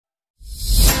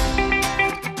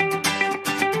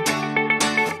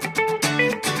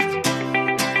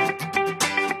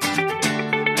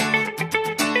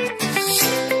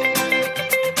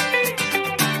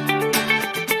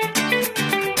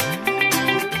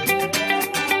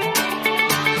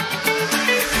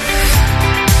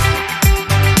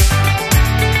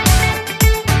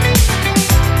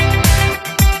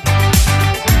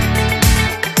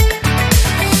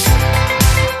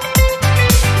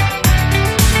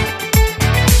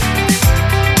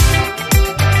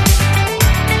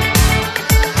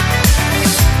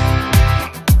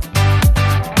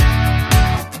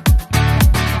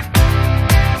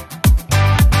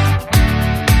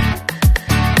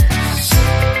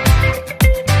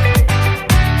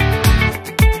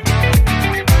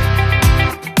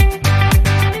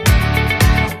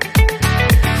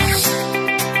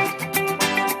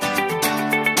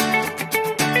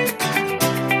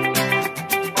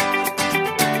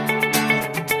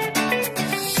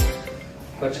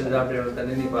పరిశుద్ధాత్మ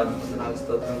తండ్రి నీ పాదములకు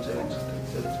స్తోత్రం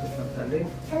చెల్లించుకుంటున్నాం తండ్రి.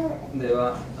 దేవా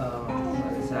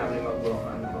మరి ఫ్యామిలీ మాకు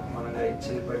బహుమానంగా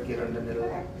ఇచ్చి ఇప్పటికీ 2 నెలలు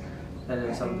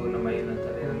దాన్ని సంపూర్ణమైన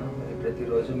తండ్రి మరి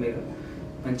ప్రతిరోజు మీరు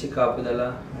మంచి కాపుదల,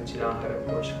 మంచి ఆహారం,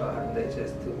 పోషకాహారం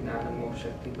దయచేస్తూ జ్ఞానము,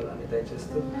 శక్తి, బలాన్ని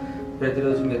దయచేస్తూ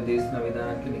ప్రతిరోజు మీరు తీసిన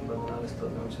విధానానికి నీకు వందనాలు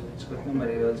స్తోత్రం చెల్లించుకుంటున్నాం.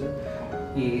 మరి ఈరోజు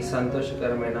ఈ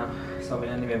సంతోషకరమైన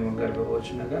సమయాన్ని మేము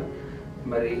గడపవచ్చునగా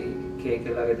మరి కేక్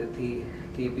ఎలాగైతే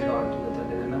తీపిగా ఉంటుందో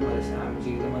తండ్రి మరి శామ్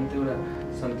జీవితం అంతా కూడా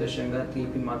సంతోషంగా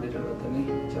తీపి మాదిరిలతో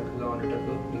చక్కగా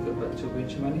ఉండటకు నీకు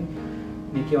చూపించమని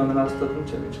నీకే వందనాలు స్తోత్రం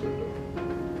చెల్లించుకుంటాం.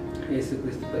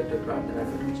 యేసుక్రీస్తు పేరిట ప్రార్థన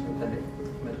తండ్రి.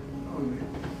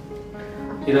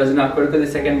 ఈరోజు నా కొడుకుది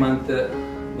 2nd month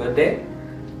బర్త్డే.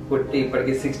 పుట్టి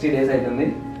ఇప్పటికి 60 days అవుతుంది.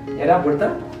 ఎలా పుడతా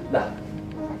దా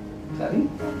సరే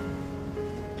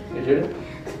చూడు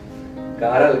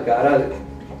గారాలు గారాలు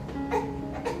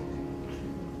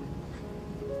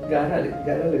గారాలు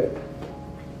గారాలు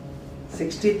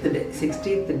 60th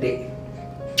day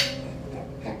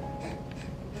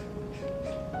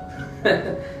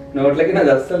నోట్లకి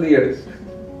నాది అస్సలు తీయడు.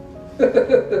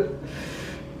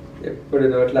 ఎప్పుడు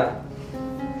నోట్ల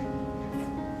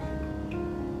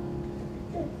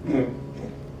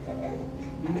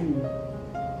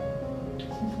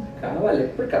కావాలి,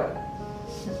 ఎప్పుడు కావాలి.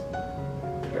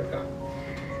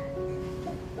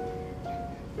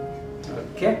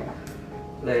 Okay,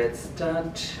 let's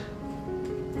start.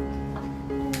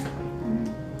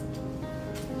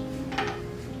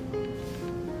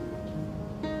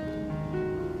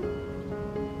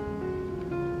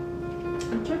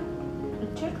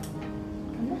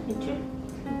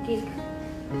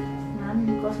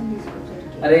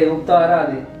 అరే ఊపుతావరా?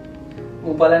 అది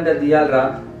ఊపాలంటే తీయాలరా.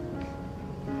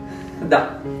 దా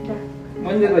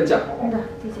ముందుకు వచ్చా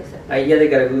అయ్య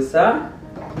దగ్గర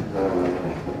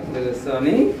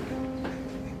కూర్చొని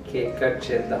కేక్ కట్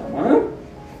చేద్దామా?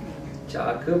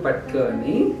 చాకు పట్టుకో.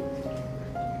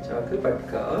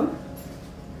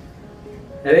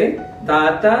 అరే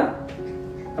తాత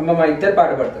అమ్మమ్మ ఇద్దరు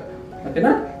పాట పడతారు.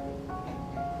 ఓకేనా?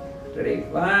 Ready,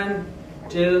 1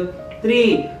 2 3.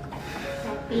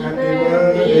 Happy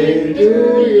birthday to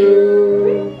you.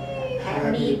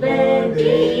 Happy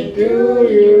birthday to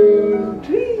you.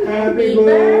 Happy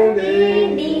birthday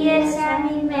dear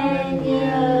Sammy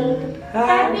Manuel.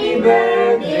 Happy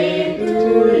birthday to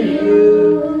you.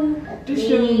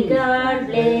 May God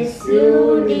bless you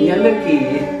dear.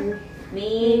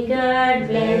 May God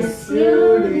bless you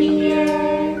dear.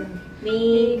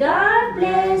 May God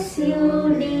bless you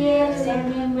dear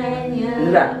Sammy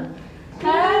Manuel.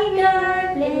 May God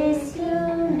bless you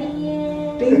dear.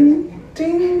 Ting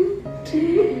ting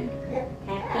ting.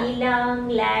 Happy long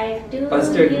life to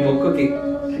First you. మొక్కుకి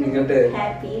ఎందుకంటే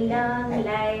Happy long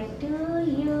life to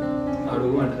you.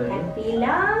 అడుగు అంటారు. Happy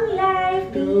long life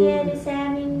dear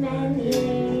Sammy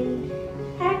Manuel.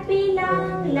 Happy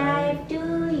long life to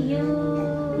you.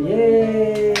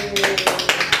 Yay!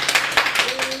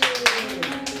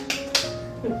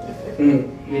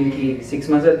 వీనికి 6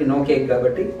 months వరకు no cake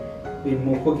కాబట్టి వీని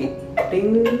ముక్కుకి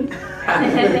టింగ్.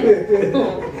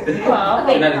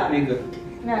 మీకు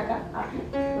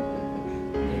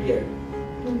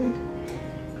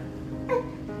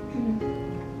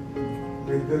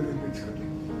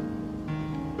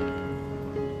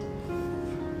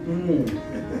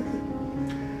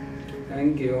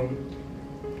థ్యాంక్ యూ.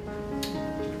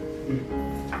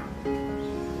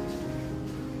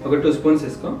 ఒక 2 spoons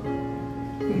వేసుకో.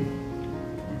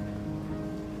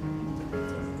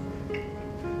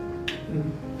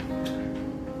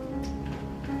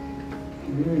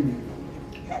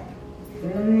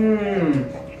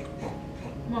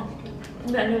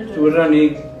 చూడరా నీ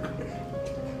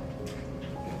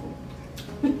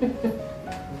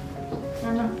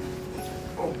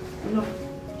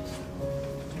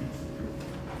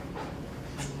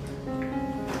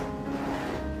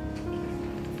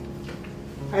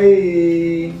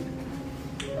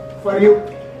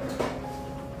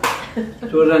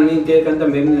చూడరా నీ కేక్ అంతా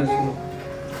మేము చేస్తున్నాం.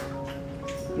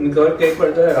 ఇంకెవరు కేక్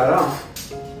పెడతారా రారా?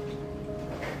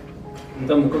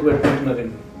 అంతా ముక్కు పెట్టుకుంటున్నారు.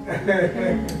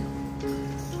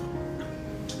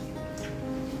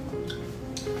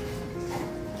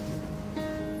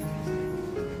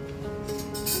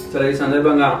 సరే, ఈ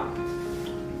సందర్భంగా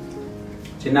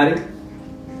చిన్నారి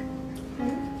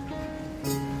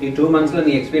ఈ 2 months లో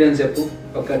నీ ఎక్స్పీరియన్స్ చెప్పు.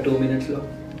 ఒక 2 minutes లో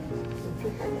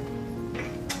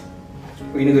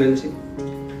వీని గురించి.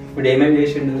 ఇప్పుడు ఏమేమి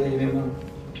చేసిండు, ఏమేమో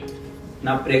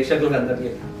నా ప్రేక్షకులకు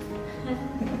అందరికీ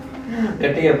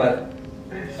గట్టిగా చెప్పాలి.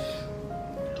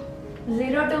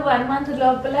 0 to 1 month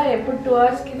లోపల ఎప్పుడు 2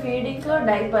 hours కి ఫీడింగ్,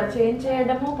 డైపర్ చేంజ్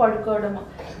చేయడము, పడుకోవడము.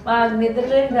 మాకు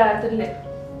నిద్రలేని రాత్రులే.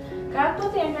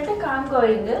 కాకపోతే ఏంటంటే కామ్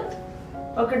గోయింగ్,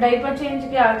 ఒక డైపర్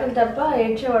చేంజ్కి ఆకలి తప్ప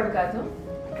ఏడ్చేవాడు కాదు,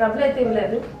 ట్రబుల్ అయితే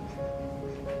ఇవ్వలేదు.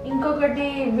 ఇంకొకటి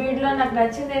వీడిలో నాకు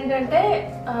నచ్చింది ఏంటంటే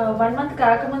 1 month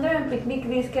కాకముందే మేము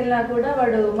పిక్నిక్ తీసుకెళ్ళినా కూడా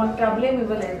వాడు మాకు ట్రబుల్ ఏమి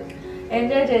ఇవ్వలేదు,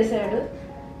 ఎంజాయ్ చేశాడు.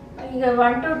 ఇక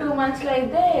 1 to 2 months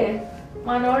అయితే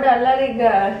మనోడు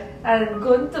అల్లరిగా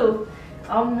గొంతు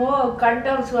అమ్మో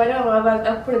కంఠం స్వరం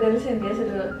అప్పుడు తెలిసింది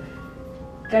అసలు.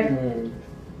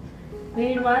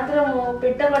 వీడు మాత్రం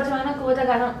పిట్టపచ్చమైన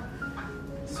కూతగనం,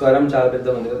 స్వరం చాలా పెద్ద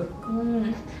ఉంది కదా.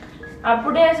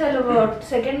 అప్పుడే అసలు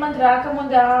 2nd month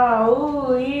రాకముందు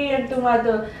ఈ అంటూ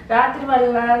మాతో రాత్రి వాళ్ళ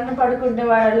నాన్న పడుకుంటే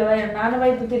వాళ్ళ నాన్న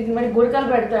వైపు తిరిగి మరి గుడకలు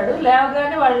పెడతాడు,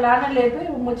 లేవగానే వాళ్ళ నాన్న లేపి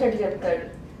ముచ్చట చెప్తాడు.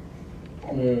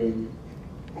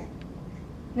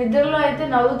 నిద్రలో అయితే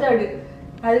నవ్వుతాడు,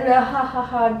 అది కూడా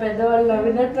హాహాహా పెద్దవాళ్ళు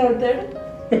నవ్వినట్టు నవ్వుతాడు.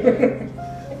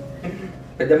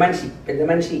 పెద్ద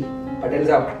మనిషి పటేల్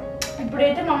సాబ్.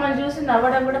 ఇప్పుడైతే మమ్మల్ని చూసి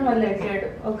నవ్వడం కూడా మొదలు పెట్టాడు.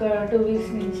 ఒక 2 weeks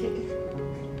నుంచి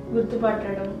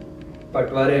గుర్తుపట్టడం,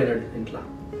 పట్వారే అన్నాడు ఇంట్లో.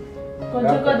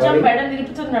 కొంచెం మెడ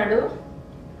నిలుపుతున్నాడు,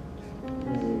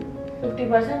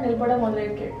 50% నిలపడం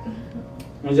మొదలెట్టాడు.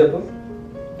 నువ్వు చెప్పు.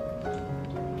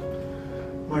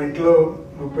 మా ఇంట్లో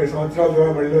 30 సంవత్సరాలుగా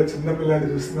మళ్ళీ చిన్న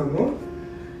పిల్లాన్ని చూస్తున్నాము.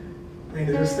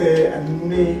 నేను చూస్తే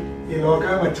అన్ని ఈ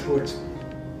లోకా మర్చిపోవచ్చు.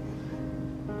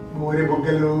 ఊరి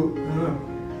బొగ్గలు,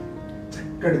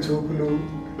 చక్కటి చూపులు.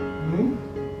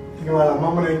 ఇక వాళ్ళ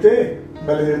అమ్మమ్మనైతే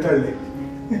బలి తిడతాడులే.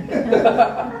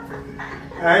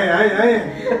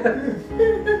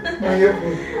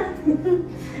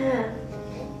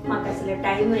 మాకు అసలు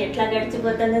టైం ఎట్లా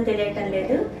గడిచిపోతుందో తెలియటం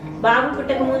లేదు. బాబు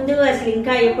పుట్టక ముందు అసలు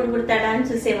ఇంకా ఎప్పుడు పుడతాడా అని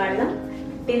చూసేవాళ్ళం.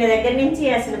 దీని దగ్గర నుంచి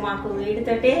అసలు మాకు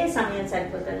వీడితోటే సమయం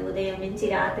సరిపోతుంది. ఉదయం నుంచి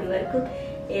రాత్రి వరకు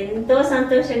ఎంతో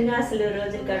సంతోషంగా అసలు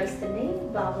రోజులు గడుస్తున్నాయి.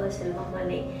 బాబు అసలు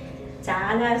మమ్మల్ని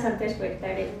చాలా సంతోష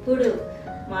పెడతాడు. ఎప్పుడు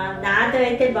నాతో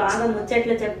అయితే బాగా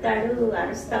ముచ్చట్లు చెప్తాడు,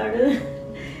 అరుస్తాడు,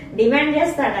 డిమాండ్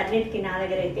చేస్తాడు అన్నిటికీ. నా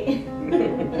దగ్గర అయితే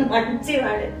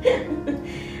మంచివాడు.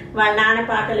 వాళ్ళ నాన్న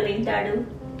పాటలు వింటాడు,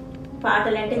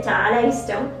 పాటలు అంటే చాలా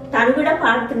ఇష్టం. తను కూడా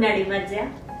పాడుతున్నాడు ఈ మధ్య.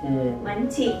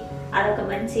 మంచి అదొక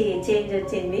మంచి చేంజ్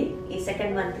వచ్చింది ఈ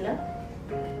 2nd month లో.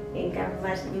 ఇంకా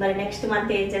మరి నెక్స్ట్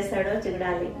మంత్ ఏం చేస్తాడో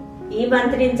చూడాలి. ఈ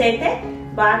మంత్ నుంచి అయితే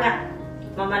బాగా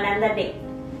మమ్మల్ని అందరినీ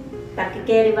తనకి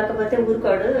కేర్ ఇవ్వకపోతే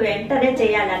ఊరుకోడు, వెంటనే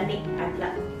చేయాలి అన్ని. అట్లా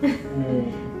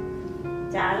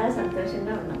చాలా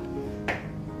సంతోషంగా ఉన్నాం.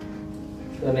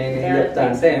 నేను ఏం చెప్తా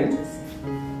అంటే,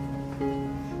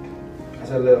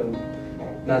 అసలు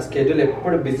నా స్కెడ్యూల్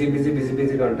ఎప్పుడు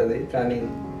బిజీగా ఉంటుంది. కానీ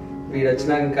వీడు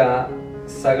వచ్చినాక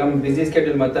సగం బిజీ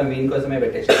స్కెడ్యూల్ మొత్తం వీని కోసమే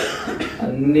పెట్టేసాను.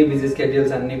 అన్ని బిజీ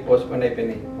స్కెడ్యూల్స్ అన్ని పోస్ట్పోన్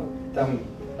అయిపోయినాయి. మొత్తం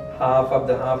హాఫ్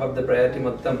ఆఫ్ ద ప్రయారిటీ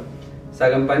మొత్తం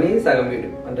సగం పని సగం వీడు.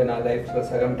 అంటే నా లైఫ్లో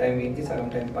సగం టైం వీనికి, సగం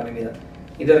టైం పని మీద.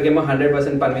 ఇదివరకేమో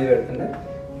 100% పని మీద పెడుతుండే.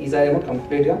 ఈసారి ఏమో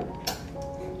కంప్లీట్గా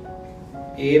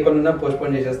ఏ పనున్నా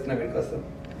పోస్ట్పోన్ చేసేస్తున్నా వీడి కోసం.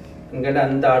 ఎందుకంటే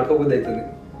అంత ఆడుకోబుద్ధి అవుతుంది,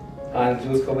 ఆయన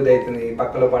చూసుకోబుద్ధి అవుతుంది.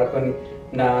 పక్కలో పడుకొని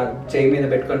నా చెయ్యి మీద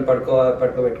పెట్టుకొని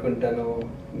పడుకోబెట్టుకుంటాను,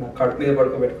 నా కడుపు మీద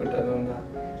పడుకోబెట్టుకుంటాను, నా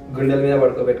గుండెల మీద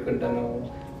పడుకోబెట్టుకుంటాను,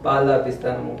 పాలు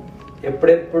తాపిస్తాను.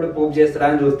 ఎప్పుడెప్పుడు పూజ చేస్తాడా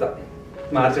అని చూస్తా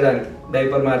మార్చడానికి,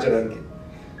 డైపర్ మార్చడానికి.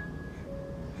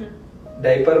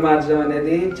 డైపర్ మార్చడం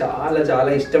అనేది చాలా చాలా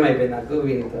ఇష్టం అయిపోయింది నాకు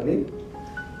వీనితో.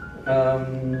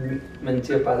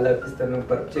 మంచిగా పాలు తాపిస్తాను,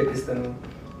 పరుపు చేపిస్తాను,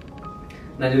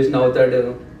 నన్ను చూసి నవ్వుతాడు,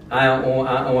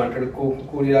 అంటాడు,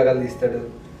 కూలి రాగాలు తీస్తాడు.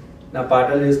 నా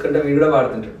పాటలు చూసుకుంటే వీడు కూడా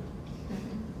పాడుతుంటాడు.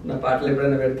 నా పాటలు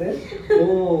ఎప్పుడైనా పెడితే ఓ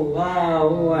వా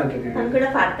ఓ అంటాడు.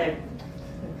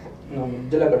 నా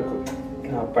ముద్దుల కొడుకు,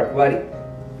 నా పట్వారి,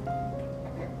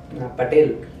 నా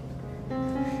పటేల్,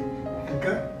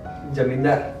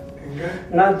 జమీందార్,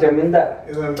 నా జమీందార్,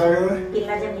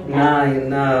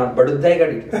 నా బడుద్దాయి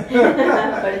గడు,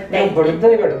 నా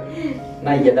బడుద్దాయి గడు,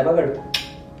 నా ఎదవగడు,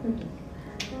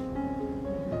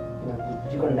 నా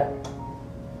బుజ్జికొండ.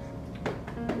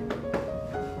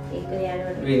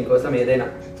 వీని కోసం ఏదైనా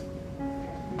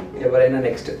ఎవరైనా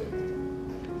నెక్స్ట్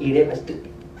ఈడే ఫస్ట్.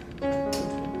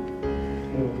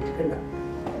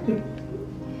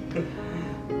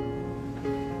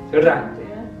 చూడరా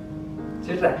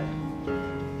చూడరా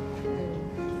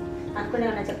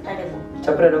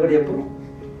చెప్పరా ఒకటి చెప్పు,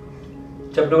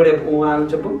 చెప్పిన కూడా చెప్పు. అను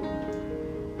చెప్పు,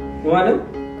 అను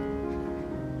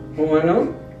అను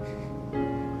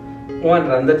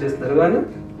అంటారు, అందరు చేస్తున్నారు. అను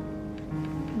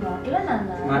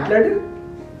మాట్లాడు,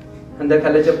 అందరు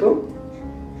కళ్ళ చెప్పు.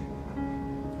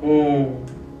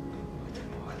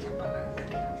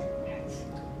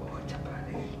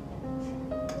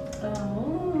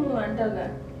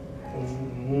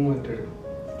 అంటాడు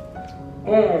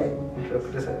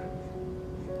ఒకటేసారి.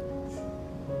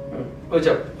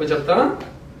 చెప్పు, చెప్తావా?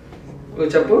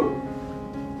 చెప్పు.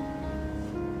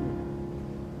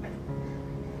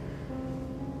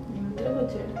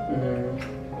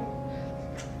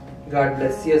 God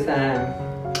bless you Sam.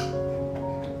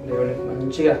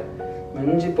 దేవునికి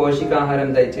మంచి పోషకాహారం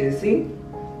దయచేసి,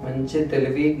 మంచి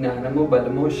తెలివి, జ్ఞానము,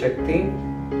 బలము, శక్తి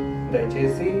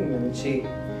దయచేసి, మంచి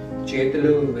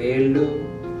చేతులు, వేళ్ళు,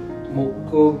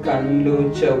 ముక్కు, కళ్ళు,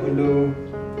 చెవులు,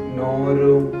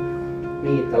 నోరు,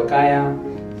 నీ తలకాయ,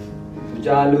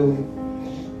 భుజాలు,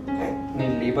 నీ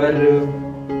లివర్,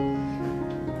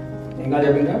 ఇంకా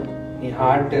చెప్పిందా నీ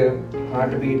హార్ట్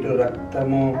బీట్,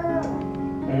 రక్తము,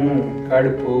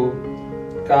 కడుపు,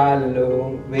 కాళ్ళు,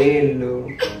 వేళ్ళు,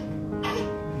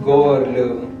 గోర్లు,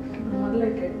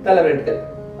 తల వెంట్రుకల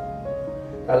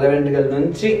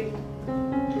నుంచి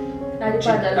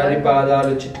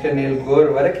పాదాలు, చిట్క నీళ్ళు,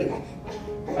 గోరు వరకు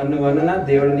అన్నువన్నున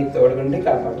దేవుడు నీకు తోడుగుండి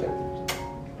కాపాడతాడు.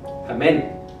 ఆమేన్,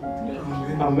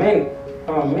 ఆమేన్,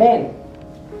 ఆమేన్.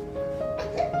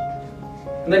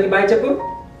 అందరికి బాయ్ చెప్పు.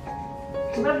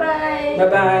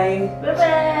 బాయ్.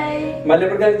 మళ్ళీ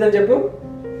ఎప్పుడు కలుద్దాం చెప్పు.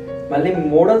 మళ్ళీ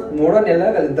మూడో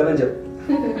నెలలో కలుద్దామని చెప్పు.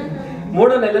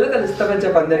 3వ నెలలో కలుస్తామని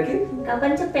చెప్పు అందరికి.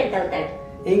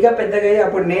 ఇంకా పెద్దగా అయ్యి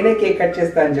అప్పుడు నేనే కేక్ కట్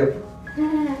చేస్తా అని చెప్పు.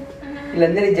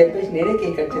 వీళ్ళందరికీ చెప్పేసి నేనే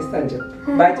కేక్ కట్ చేస్తా అని చెప్పు.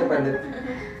 బాయ్ చెప్పు అందరికి.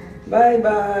 Bye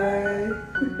bye.